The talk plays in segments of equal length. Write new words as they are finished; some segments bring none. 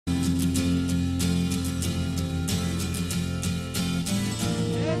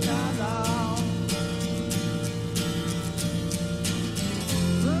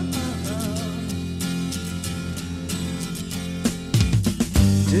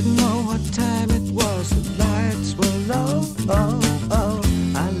Didn't know what time it was, the lights were low. Oh, oh.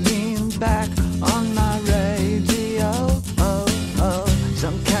 I leaned back on my radio. Oh, oh.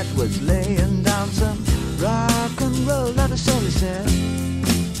 Some cat was laying down some rock and roll, not a soul, he said.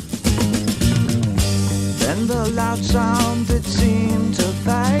 Then the loud sound, it seemed to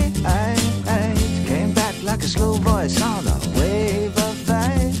fade, came back like a slow voice on a wave of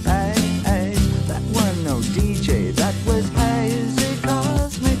fade. That wasn't no DJ, that was hazy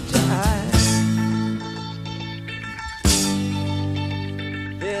cosmic jive.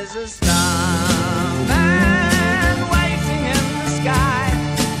 There's a starman waiting in the sky.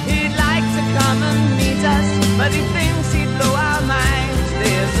 He'd like to come and meet us, but he thinks he'd blow our minds.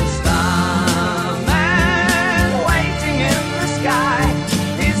 There's a starman waiting in the sky.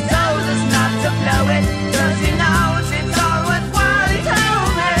 He's told us not to blow it, 'cause he knows it's all worthwhile. He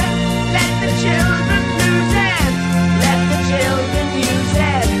told me, let the children lose it, let the children use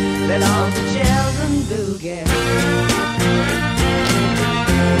it, let all the children boogie.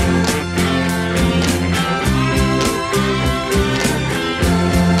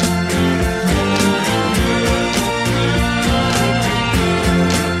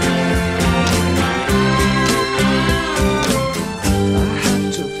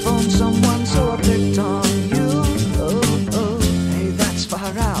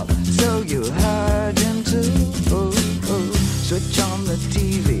 Switch on the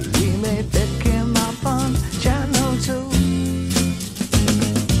TV, we may pick him up on channel 2.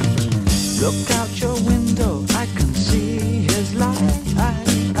 Look out your window, I can see his light.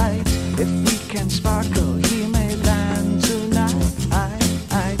 If we can sparkle, he may land tonight.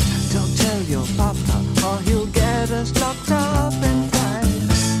 Don't tell your papa, or he'll get us locked up in time.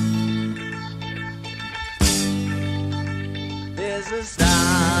 There's a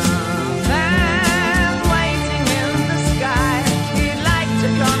starman waiting in the sky. He'd like to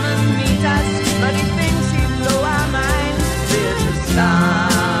come and meet us, but he thinks he'd blow our minds. There's a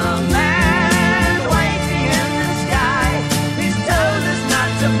starman waiting in the sky. He's told us not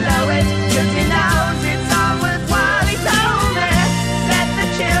to blow it, 'cause he knows it's all worthwhile. He told me, let the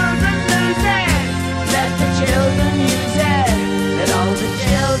children lose it, let the children use it, let all the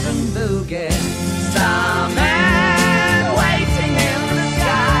children boogie. Starman waiting in the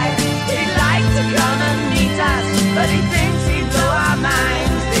sky. He'd like to come and meet us, but he thinks he'd blow our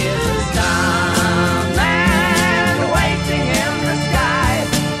minds. There's a starman waiting in the sky.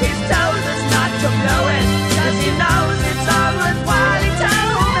 He's told us not to blow it, 'cause he knows it's all worthwhile. He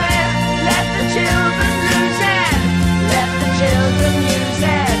told me, let the children lose it, let the children use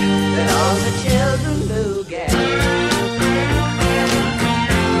it, let all the children boogie.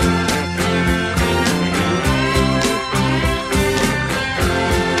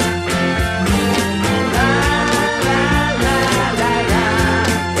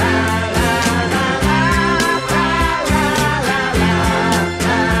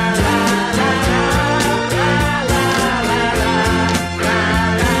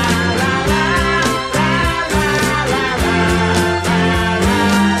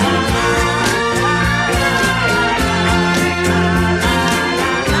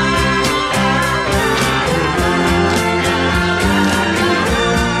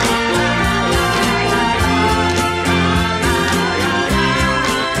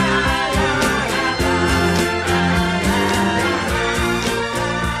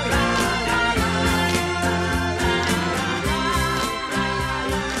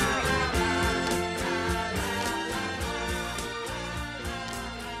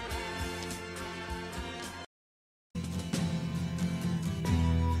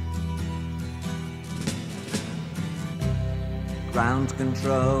 Ground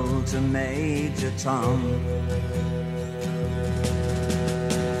control to Major Tom.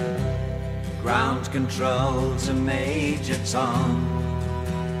 Ground control to Major Tom.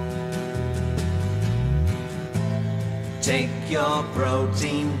 Take your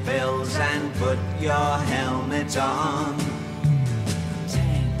protein pills and put your helmet on.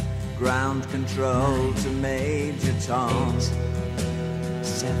 10. Ground control 9, to Major Tom. 8,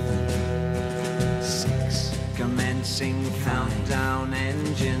 7, 6. Commencing countdown,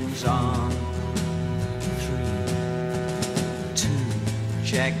 engines on. 3, 2.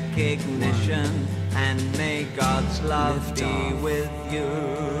 Check ignition and may God's love be with you.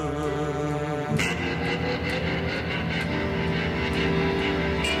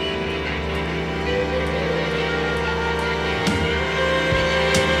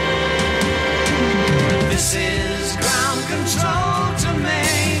 This is ground control to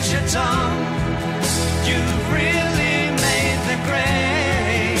Major Tom. You've really made the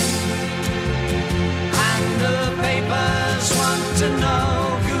grade, and the papers want to know.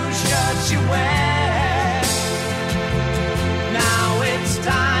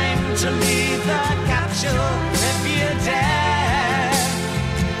 to leave the capsule if you dare.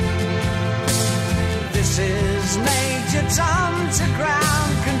 This is Major Tom to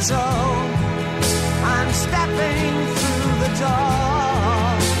ground control. I'm stepping through the door,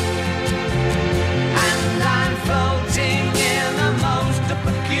 and I'm floating in a most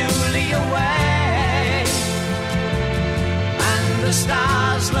peculiar way, and the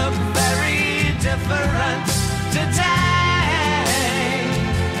stars look very different today.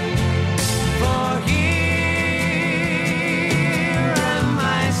 For here am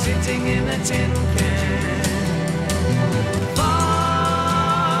I sitting in a tin can,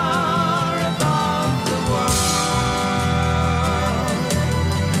 far above the world.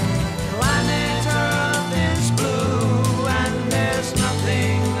 Planet Earth is blue, and there's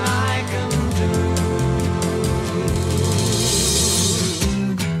nothing I can do.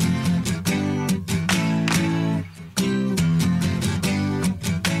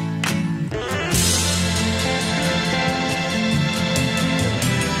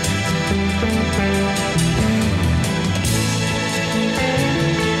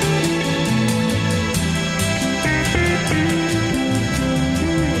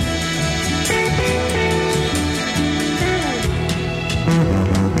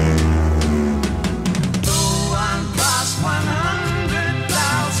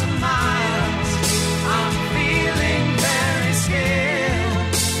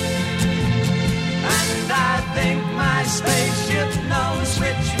 Spaceship knows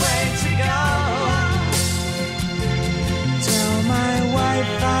which way to go. Tell my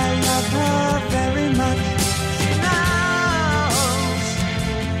wife I love her very much. She knows.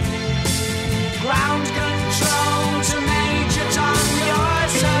 Ground control to Major Tom, your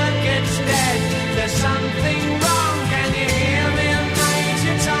circuit's dead. There's something wrong. Can you hear me,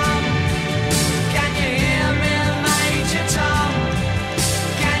 Major Tom? Can you hear me, Major Tom?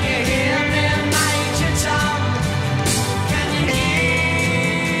 Can you hear me, Major Tom?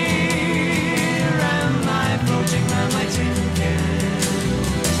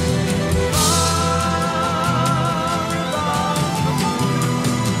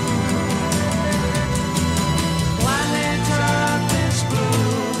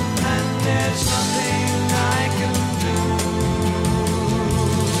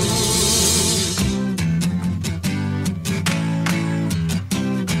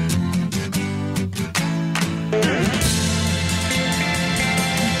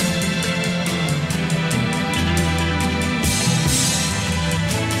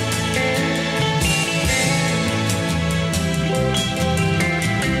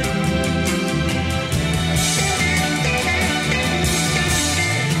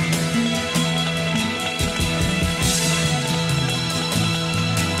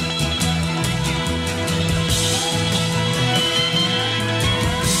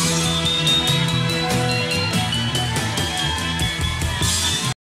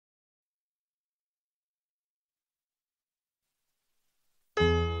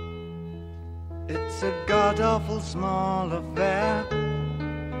 It's a god-awful small affair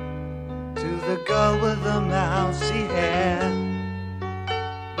to the girl with the mousy hair,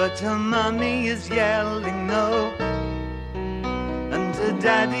 but her mummy is yelling no, and her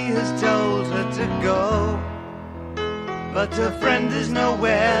daddy has told her to go, but her friend is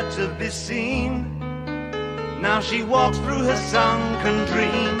nowhere to be seen. Now she walks through her sunken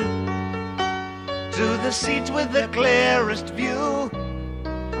dream to the seat with the clearest view,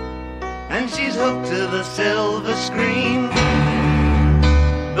 and she's hooked to the silver screen.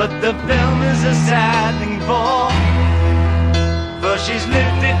 But the film is a sad thing for she's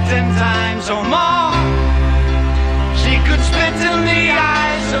lived it 10 times or more. She could spit in the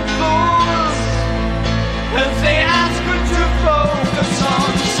eyes of fools if they ask her to focus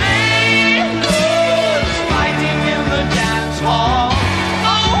on sailors fighting in the dance hall.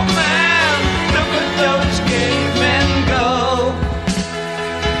 Oh man, look at those cavemen go.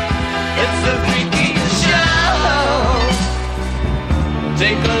 It's the freakiest show.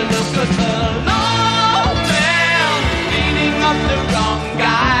 Take a look at the low man beating up the wrong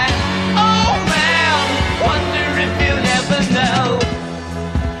guy. Oh man, wonder if you'll ever know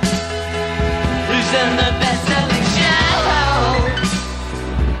who's in the best-selling show.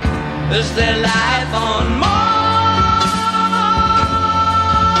 Is there life on Mars?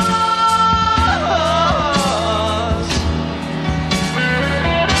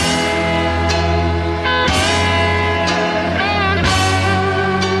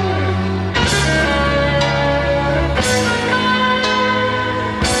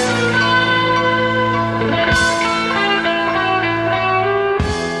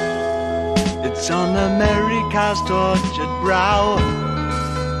 It's on America's tortured brow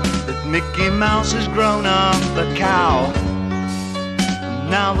that Mickey Mouse has grown up a cow.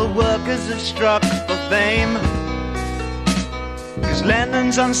 Now the workers have struck for fame, 'cause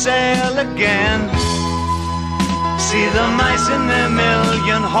Lennon's on sale again. See the mice in their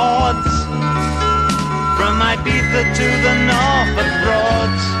million hordes, from Ibiza to the Norfolk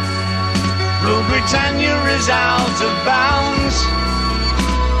Broads. Rule Britannia is out of bounds,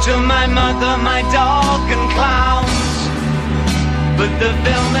 to my mother, my dog and clowns. But the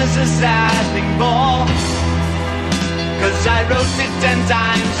film is a sad thing more, 'cause I wrote it 10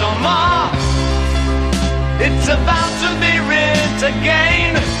 times or more. It's about to be writ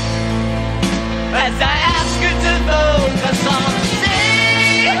again, as I ask you to vote for some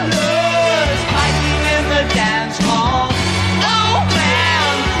sailors fighting in the dance hall. Oh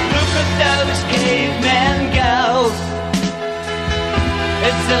man, look at those cavemen go.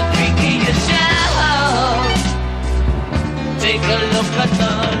 It's a freakiest show. Take a look at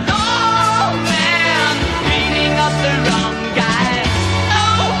the law man beating up the wrong guy.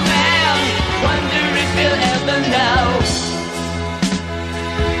 Oh man, wonder if he'll ever know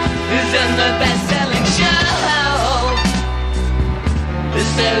who's in the best-selling show. Is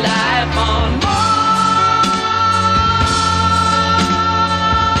their life on Mars?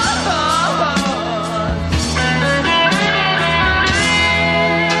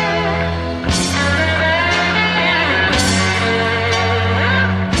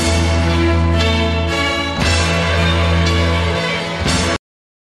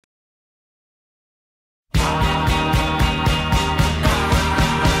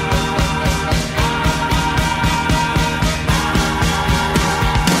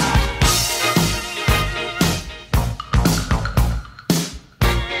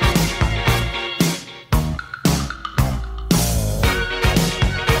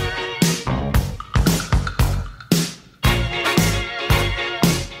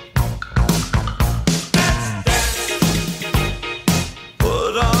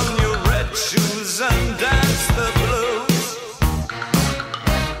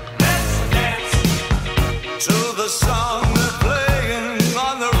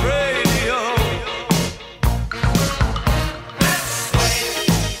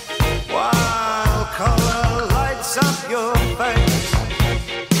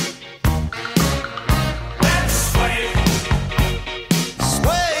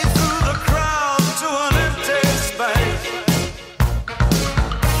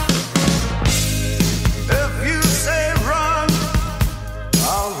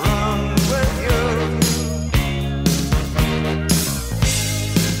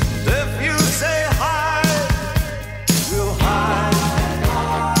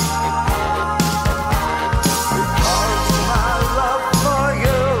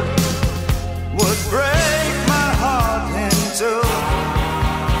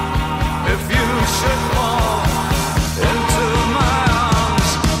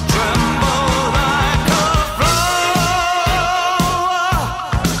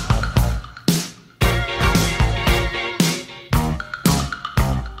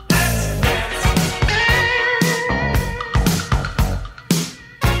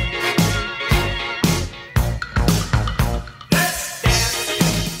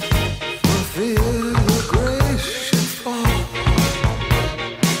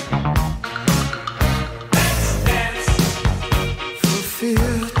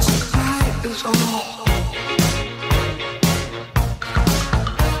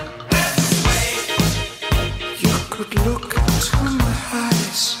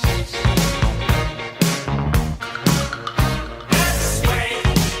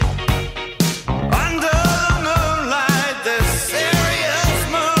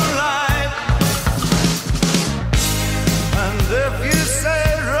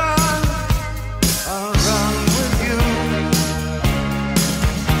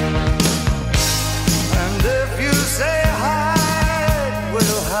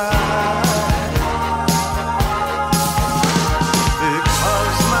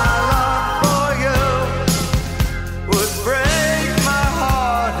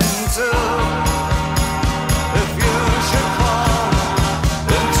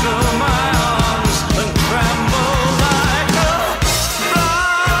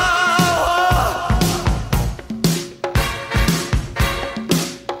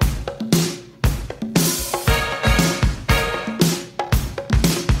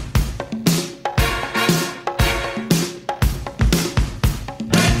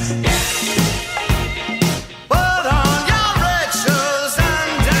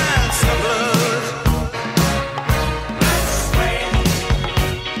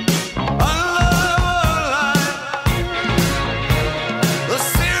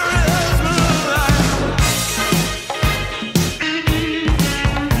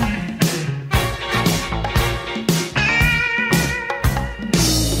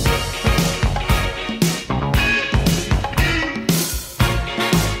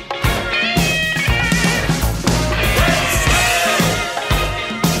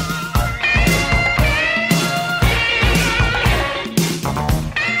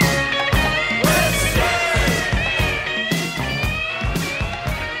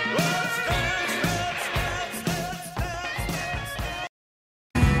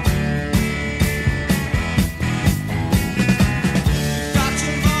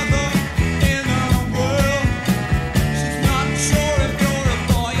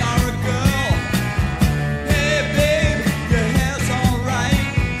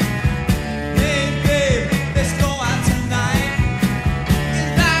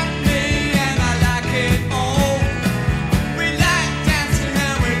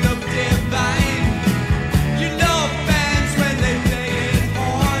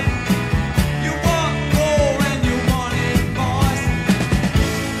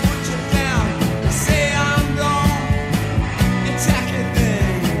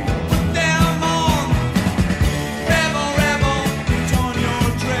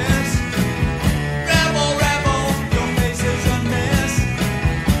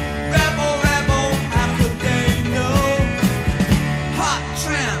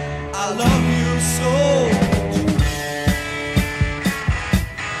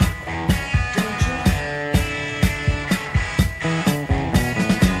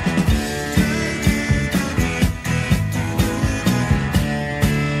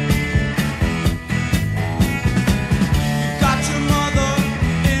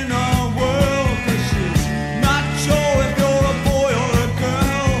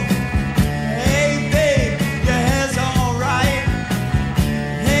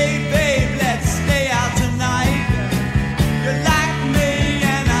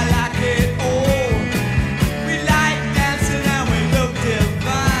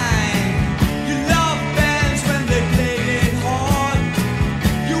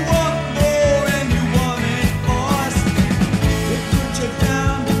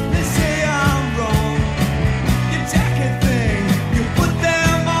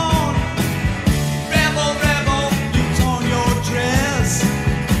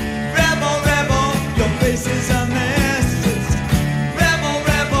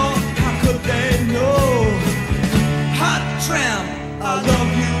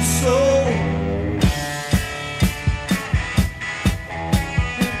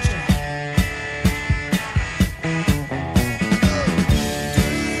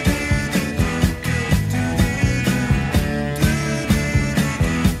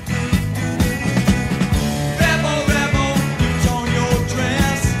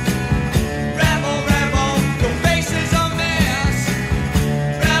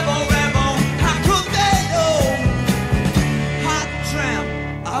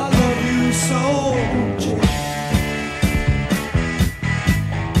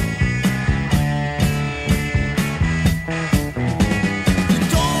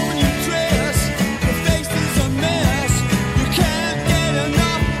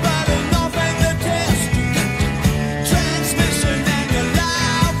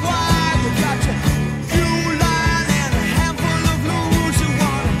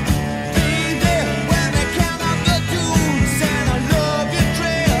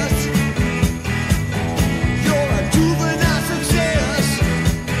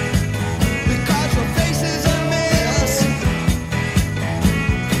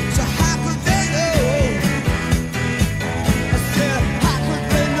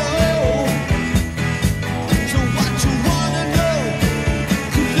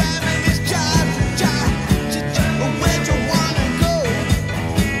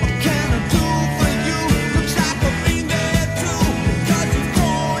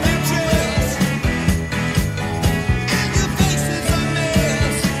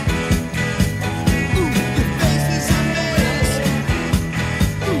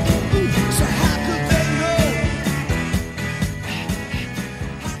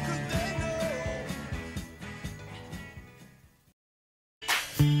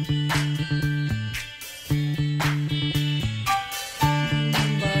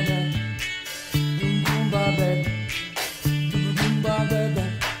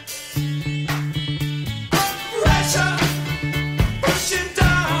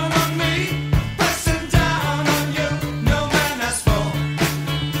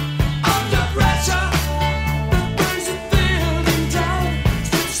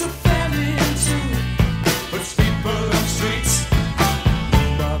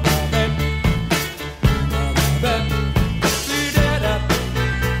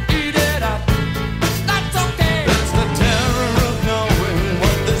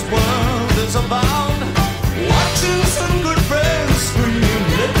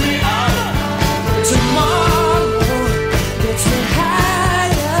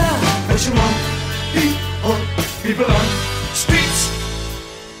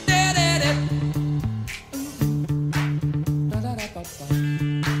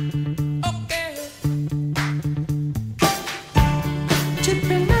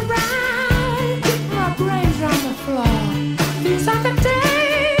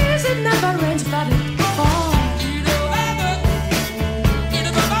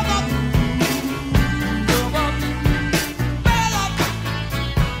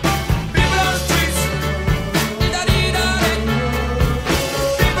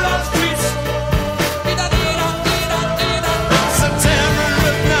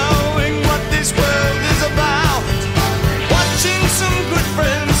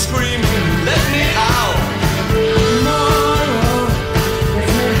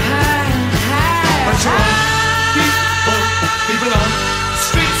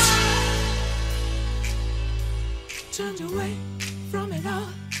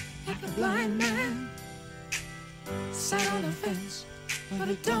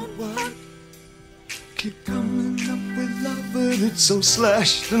 So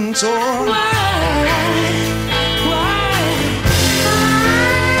slashed and torn.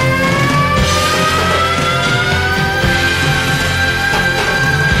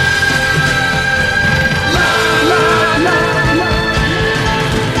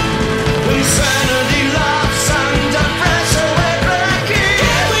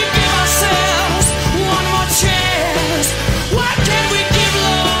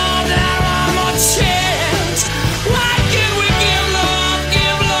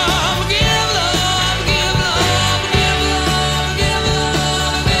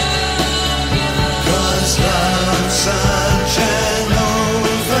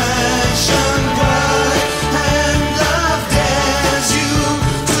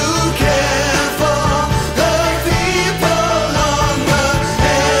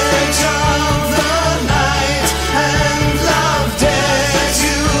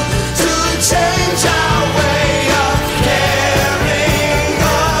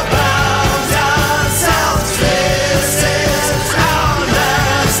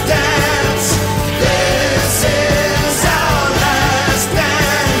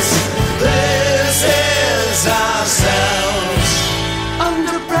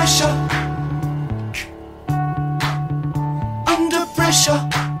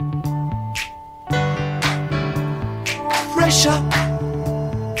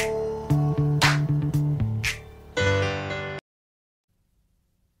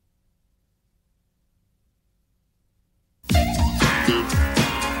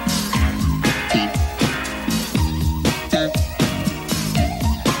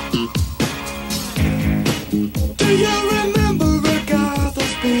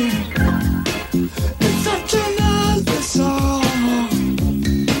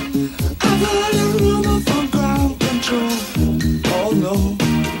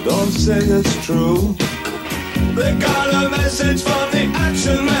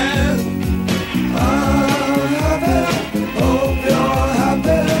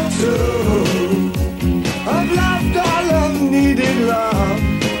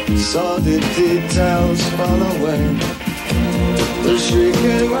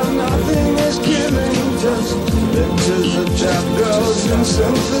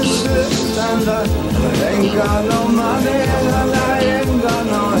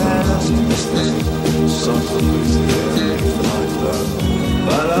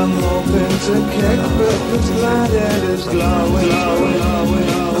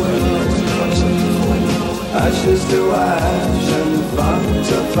 Ashes to ash and fun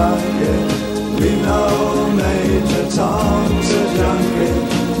to funky. We know Major Tom's a junkie,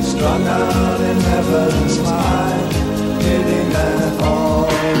 strung out in heaven's mind, hitting an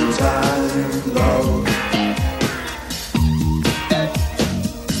all-time low.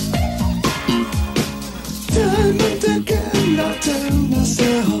 Time and again I tell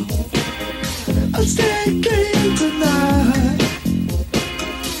myself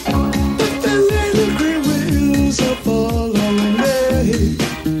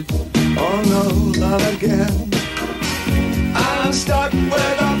Oh no, not again. I'm stuck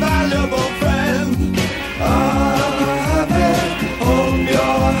with a valuable friend. I'm happy, hope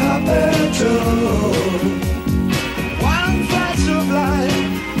you're happy too. One flash of light,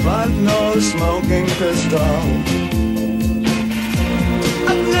 but no smoking pistol.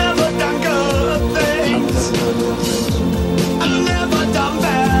 I've never done good things. I've never done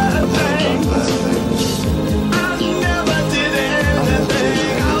bad things. I never did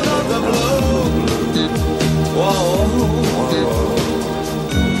anything out of the blue. Whoa.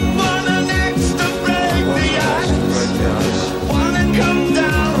 Wanna next to break the ice. Wanna come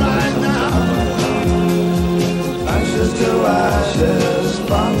down right now. Ashes to ashes,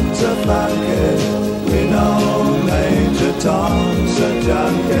 funk to funky. We know Major Tom's a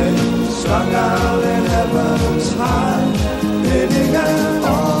junkie, strung out in heaven's high, hitting an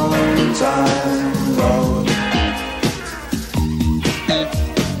on-time road.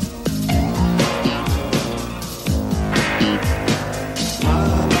 My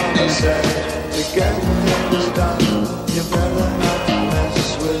mama said, to get things done, you better not mess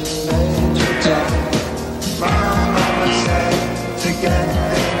with Major Tom. My mama said, to get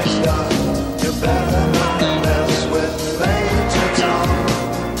things done, you better not mess with Major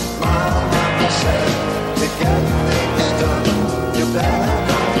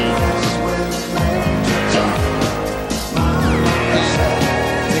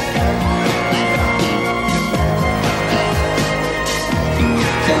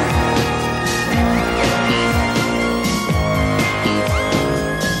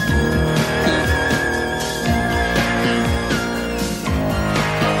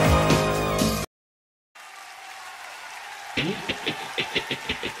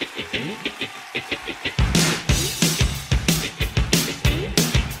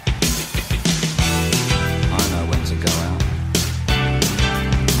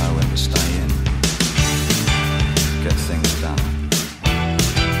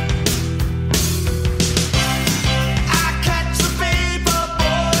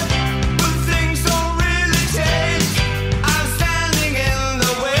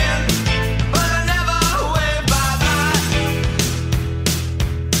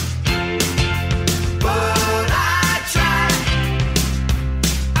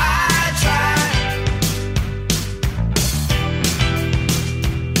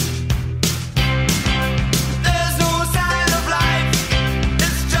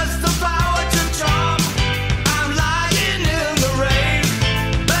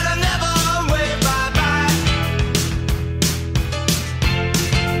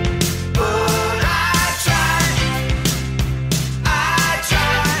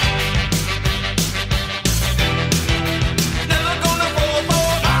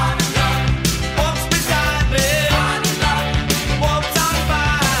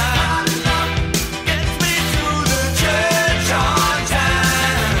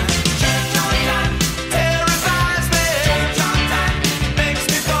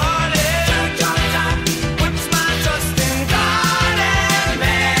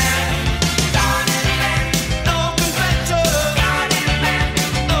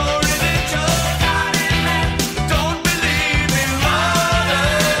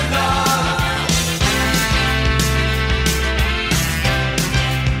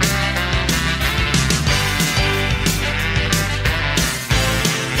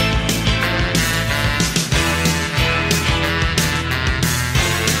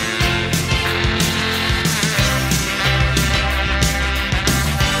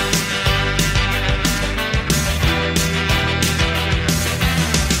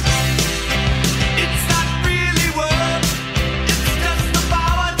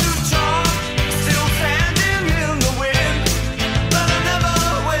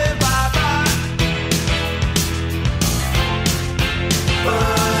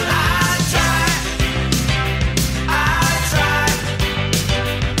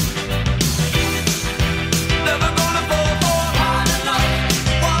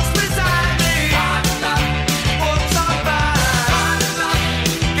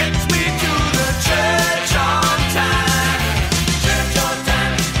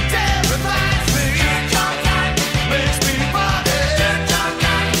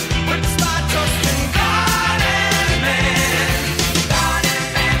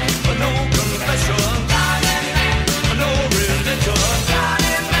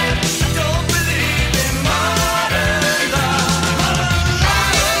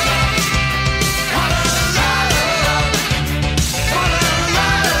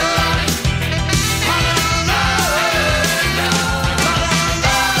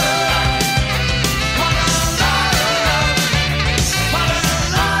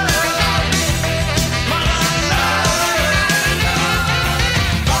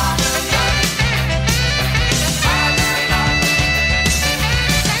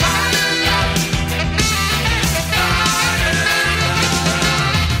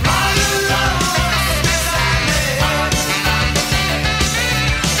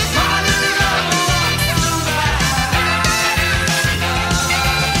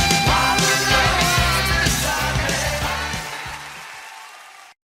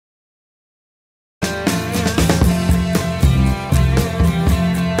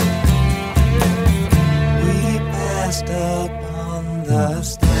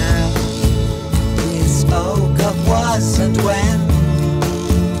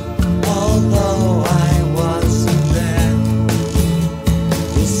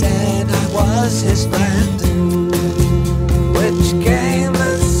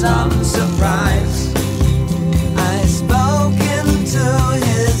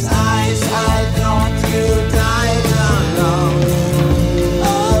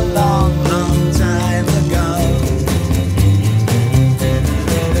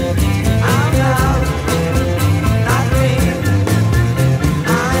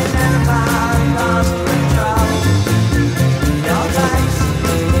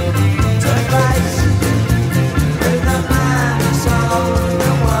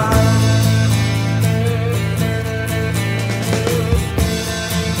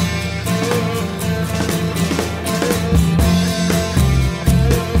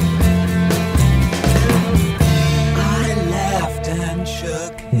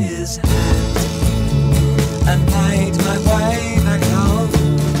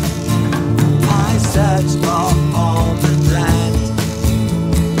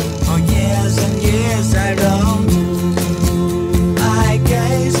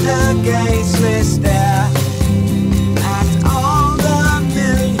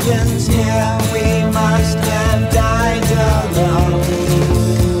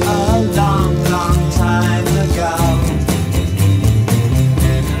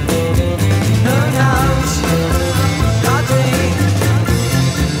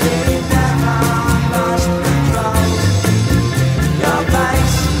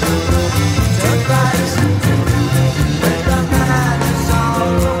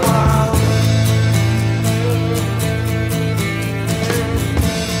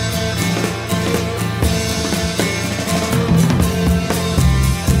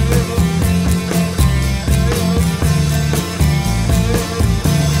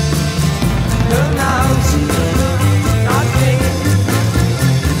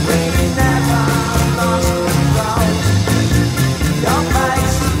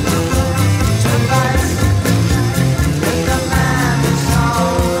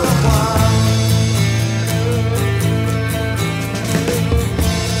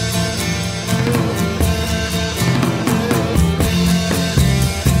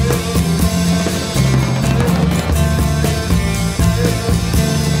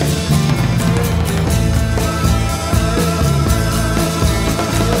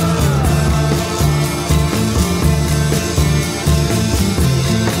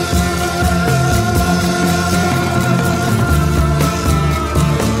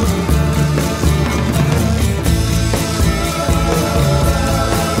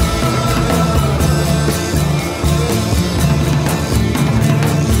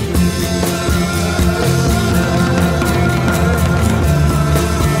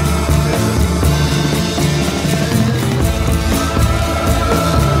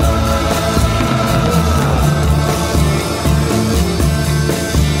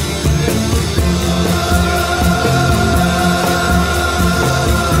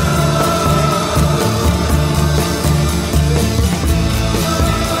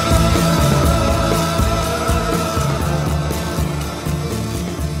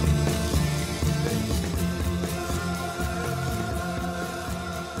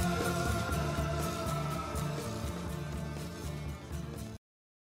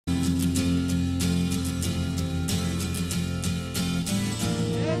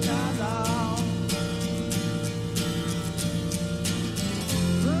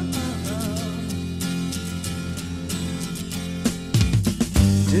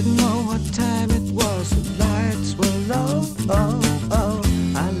Didn't know what time it was, the lights were low. Oh, oh.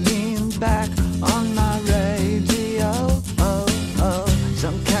 I leaned back on my radio. Oh, oh.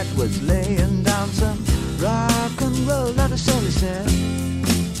 Some cat was laying down some rock and roll, that is all he said.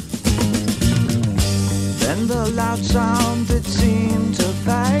 Then the loud sound, it seemed to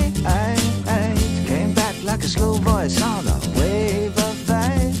fade. Came back like a slow voice on a wave of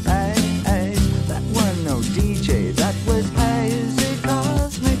fade. That weren't no DJ, that was hazy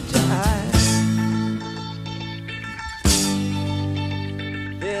cosmic jive.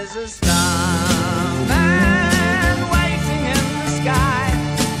 There's a starman waiting in the sky.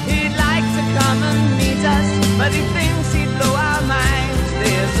 He'd like to come and meet us, but he thinks he'd blow our minds.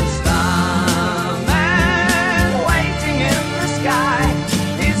 There's a starman waiting in the sky.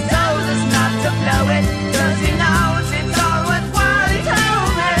 He's told us not to blow it, 'cause he knows it's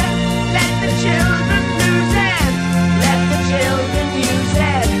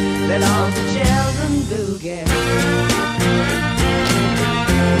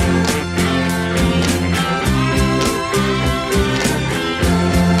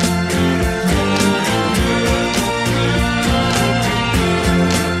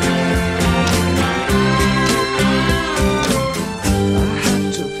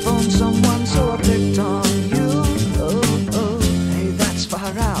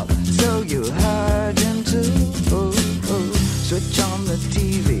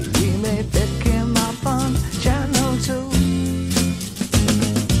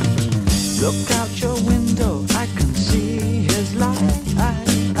look out your window, I can see his light.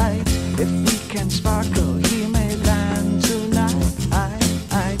 If we can sparkle, he may land tonight.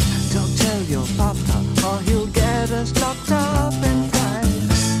 Don't tell your papa, or he'll get us locked up and tight.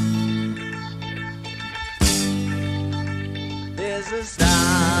 There's a starman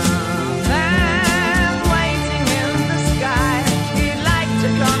waiting in the sky. He'd like to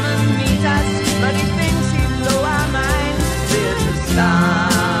come and meet us, but he thinks he'd blow our minds. There's a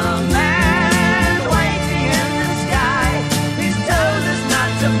starman waiting in the sky. He's told us not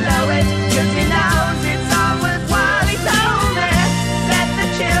to blow it, 'cause he knows it's all worthwhile. He told me, let the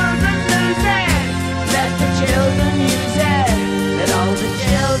children lose it, let the children use it, let all the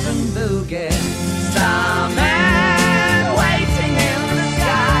children boogie. Starman waiting in the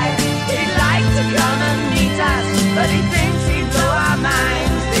sky. He'd like to come and meet us, but he thinks he'd blow our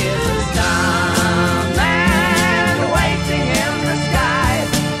minds. There's a starman waiting in the sky.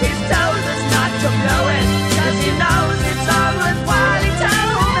 He's told us not to blow it, 'cause he knows it's all worthwhile. He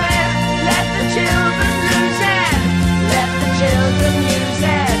told me, let the children lose it, let the children use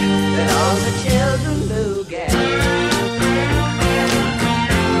it, let all the children boogie.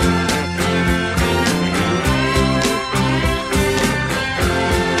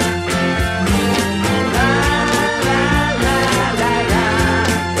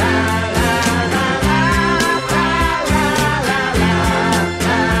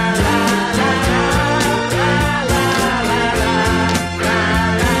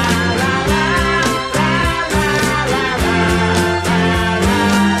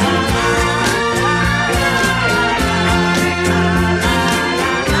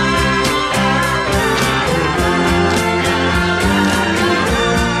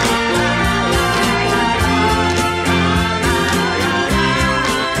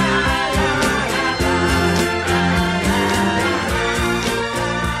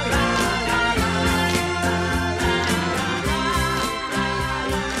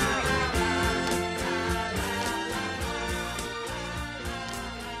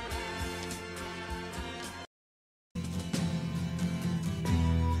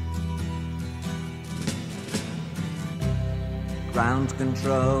 Ground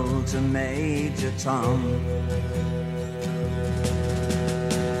control to Major Tom.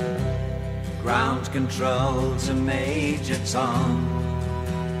 Ground control to Major Tom.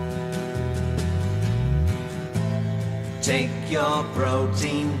 Take your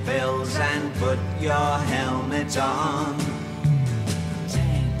protein pills and put your helmet on.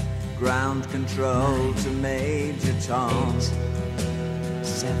 10. Ground control to Major Tom. 8,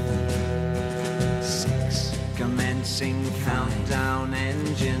 7, 6. Commencing countdown,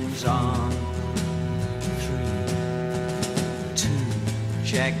 engines on. 3, 2.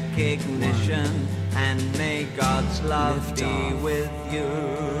 Check ignition and may God's love be with you.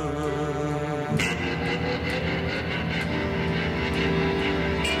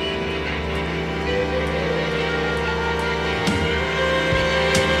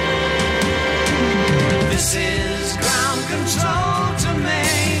 This is ground control to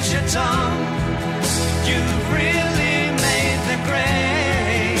Major Tom. You've really made the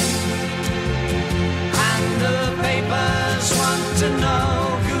grade, and the papers want to know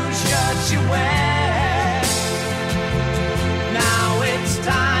whose shirt you wear. Now it's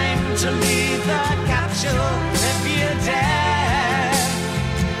time to leave the capsule if you dare.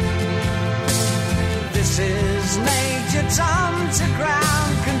 This is Major Tom to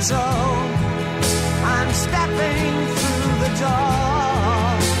ground control. I'm stepping through the door,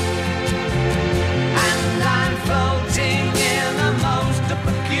 and I'm floating in a most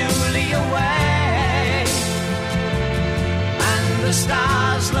peculiar way, and the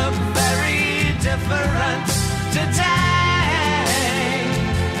stars look very different today.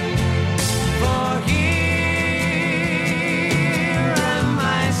 For here am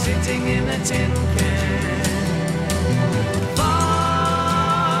I sitting in a tin can, far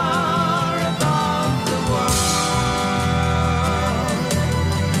above the world.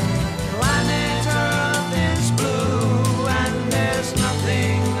 Planet Earth is blue, and there's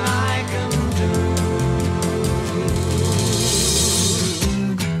nothing I can do.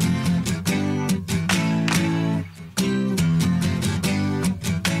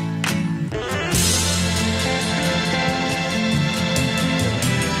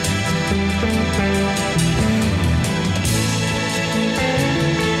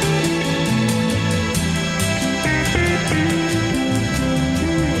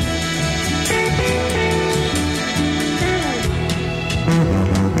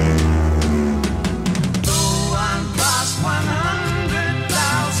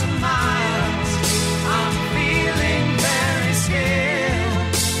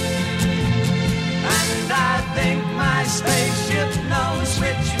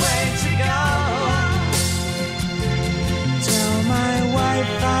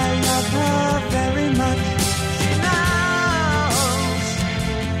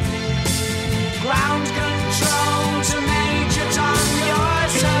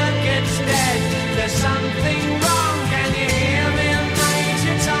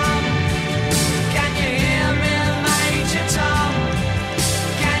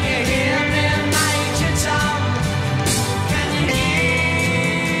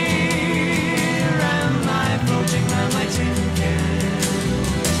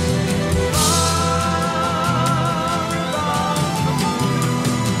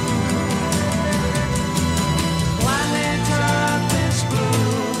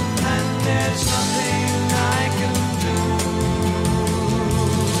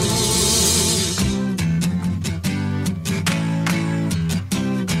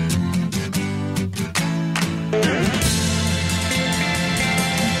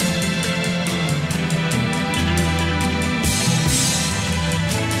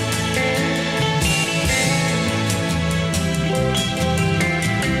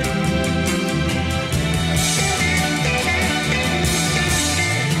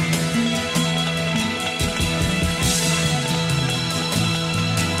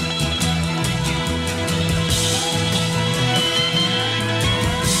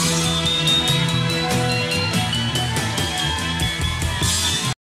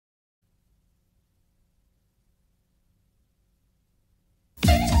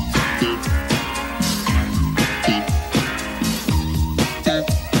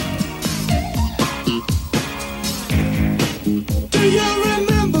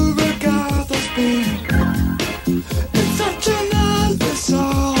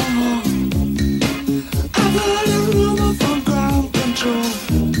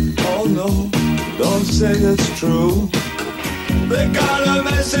 say it's true. They got a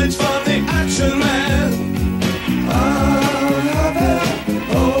message from the action man. I'm happy,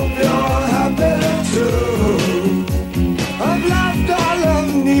 hope you're happy too. I've loved all of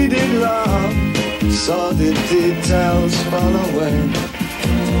needed love, saw the details fall away.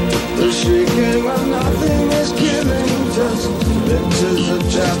 The shrieking when nothing is killing, just pictures of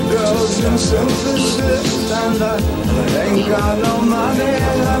chap girls in synthesis. And I ain't got no money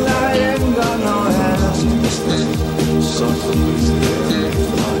and I ain't got no hands. Something's there,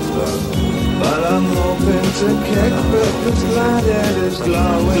 but I'm hoping to kick, but the planet is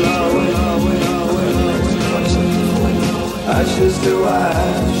glowing, glowing, glowing, glowing. Ashes to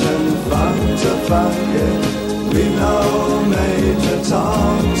ash and funk to funky. We know Major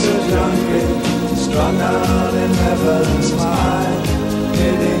Tom's a junkie, strung out in heaven's mind,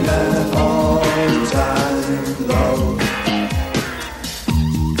 hitting an all-time low.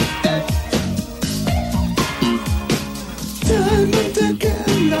 Time and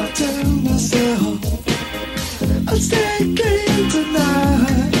again I tell myself I'll stay clean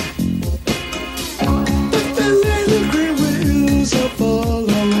tonight, but the little green wheels are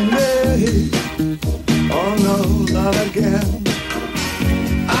following me. Oh no, not again.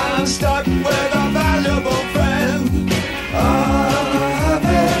 I'm stuck with a valuable friend. I'm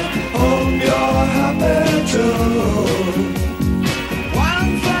happy, hope you're happy too.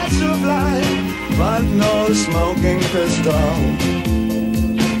 One flash of light, but no smoking pistol.